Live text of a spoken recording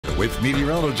with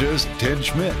meteorologist Ted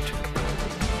Schmidt.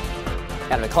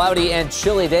 Kind of a cloudy and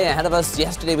chilly day ahead of us.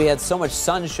 Yesterday we had so much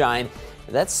sunshine.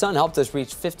 That sun helped us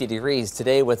reach 50 degrees.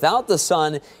 Today, without the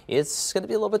sun, it's going to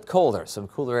be a little bit colder. Some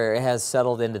cooler air has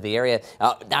settled into the area.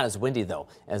 Not as windy, though,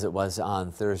 as it was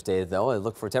on Thursday, though. I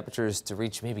look for temperatures to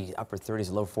reach maybe upper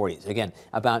 30s, low 40s. Again,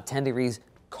 about 10 degrees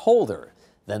colder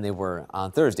than they were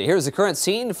on Thursday. Here's the current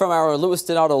scene from our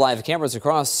Lewiston Auto Live cameras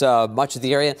across much of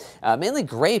the area. Mainly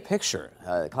gray picture.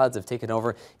 Clouds have taken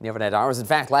over in the overnight hours. In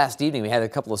fact, last evening we had a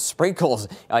couple of sprinkles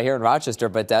here in Rochester,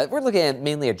 but we're looking at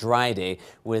mainly a dry day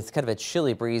with kind of a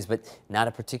chilly breeze, but not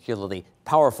a particularly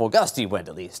powerful gusty wind,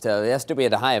 at least. Yesterday we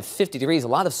had a high of 50 degrees. A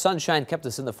lot of sunshine kept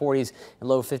us in the 40s and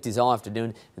low 50s all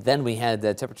afternoon. Then we had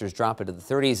temperatures drop into the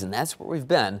 30s, and that's where we've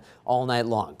been all night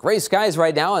long. Gray skies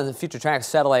right now on the Future Track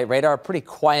satellite radar. Pretty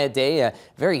quiet day,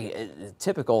 very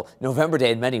typical November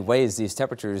day in many ways. These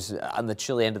temperatures on the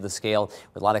chilly end of the scale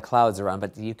with a lot of clouds around,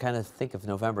 but you kind of think of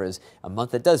November as a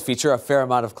month that does feature a fair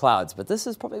amount of clouds. But this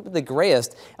is probably the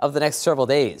grayest of the next several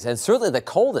days, and certainly the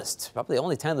coldest. Probably the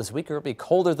only time this week it will be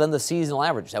colder than the seasonal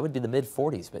average. That would be the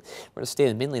mid-40s, but we're going to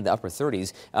stay mainly in the upper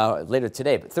 30s later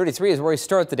today. But 33 is where we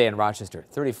start the day in Rochester,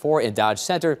 34 in Dodge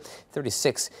Center,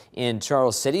 36 in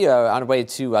Charles City, on our way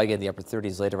to, again, the upper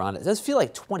 30s later on. It does feel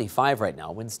like 25 right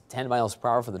now. Winds 10 miles per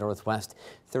hour from the northwest,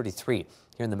 33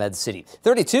 here in the Med City.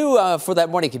 32 for that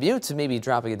morning commute, maybe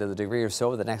dropping into the degree or so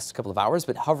over the next couple of hours,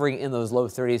 but hovering in those low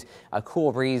 30s, a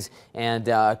cool breeze and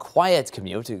quiet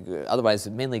commute. Otherwise,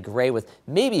 mainly gray with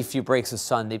maybe a few breaks of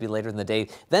sun, maybe later in the day.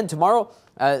 Then tomorrow,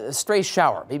 a stray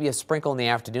shower, maybe a sprinkle in the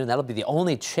afternoon. That'll be the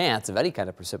only chance of any kind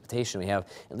of precipitation we have,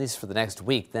 at least for the next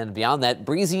week. Then beyond that,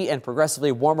 breezy and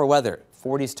progressively warmer weather.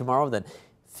 40s tomorrow, then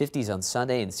 50s on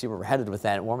Sunday, and see where we're headed with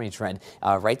that warming trend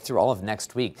right through all of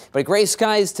next week. But gray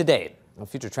skies today. On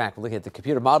Future Track, we're looking at the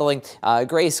computer modeling.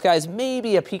 Gray skies,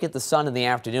 maybe a peek at the sun in the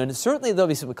afternoon. And certainly there'll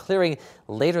be some clearing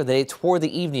later in the day toward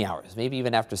the evening hours, maybe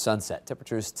even after sunset.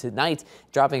 Temperatures tonight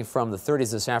dropping from the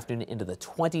 30s this afternoon into the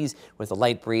 20s with a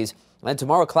light breeze. And then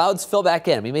tomorrow, clouds fill back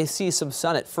in. We may see some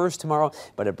sun at first tomorrow,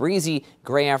 but a breezy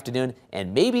gray afternoon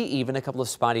and maybe even a couple of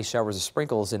spotty showers or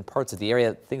sprinkles in parts of the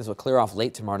area. Things will clear off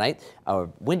late tomorrow night. A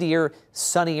windier,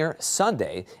 sunnier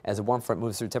Sunday as a warm front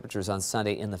moves through. Temperatures on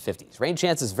Sunday in the 50s. Rain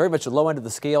chances very much at low end of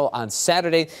the scale on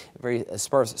Saturday. Very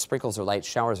sparse sprinkles or light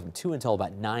showers from 2 until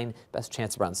about 9. Best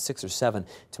chance around 6 or 7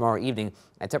 tomorrow evening.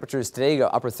 And temperatures today go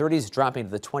upper 30s, dropping to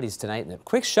the 20s tonight. And a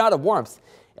quick shot of warmth.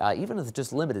 Even with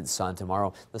just limited sun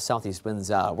tomorrow, the southeast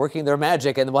winds working their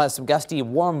magic, and we'll have some gusty,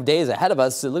 warm days ahead of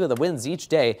us. So look at the winds each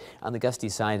day on the gusty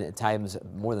side at times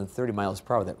more than 30 miles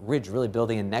per hour. That ridge really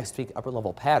building in next week, upper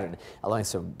level pattern, allowing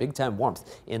some big time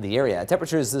warmth in the area.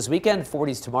 Temperatures this weekend,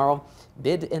 40s tomorrow,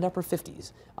 mid and upper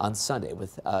 50s on Sunday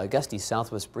with a gusty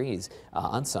southwest breeze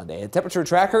on Sunday. A temperature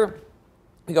tracker.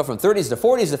 We go from 30s to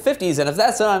 40s to 50s, and if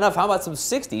that's not enough, how about some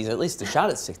 60s, at least a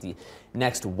shot at 60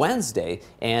 next Wednesday,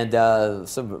 and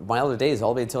some milder days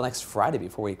all the way until next Friday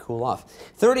before we cool off.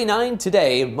 39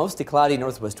 today, mostly cloudy,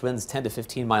 northwest winds 10 to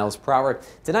 15 miles per hour.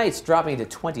 Tonight's dropping to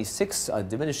 26, a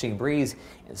diminishing breeze.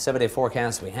 In the 7-day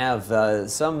forecast, we have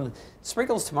some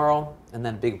sprinkles tomorrow, and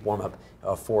then a big warm-up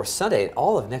for Sunday.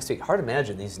 All of next week. Hard to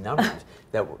imagine these numbers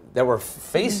that we're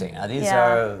facing. These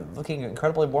are looking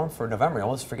incredibly warm for November. I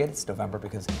almost forget it's November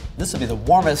because this will be the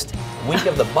warmest week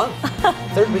of the month.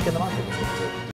 Third week of the month.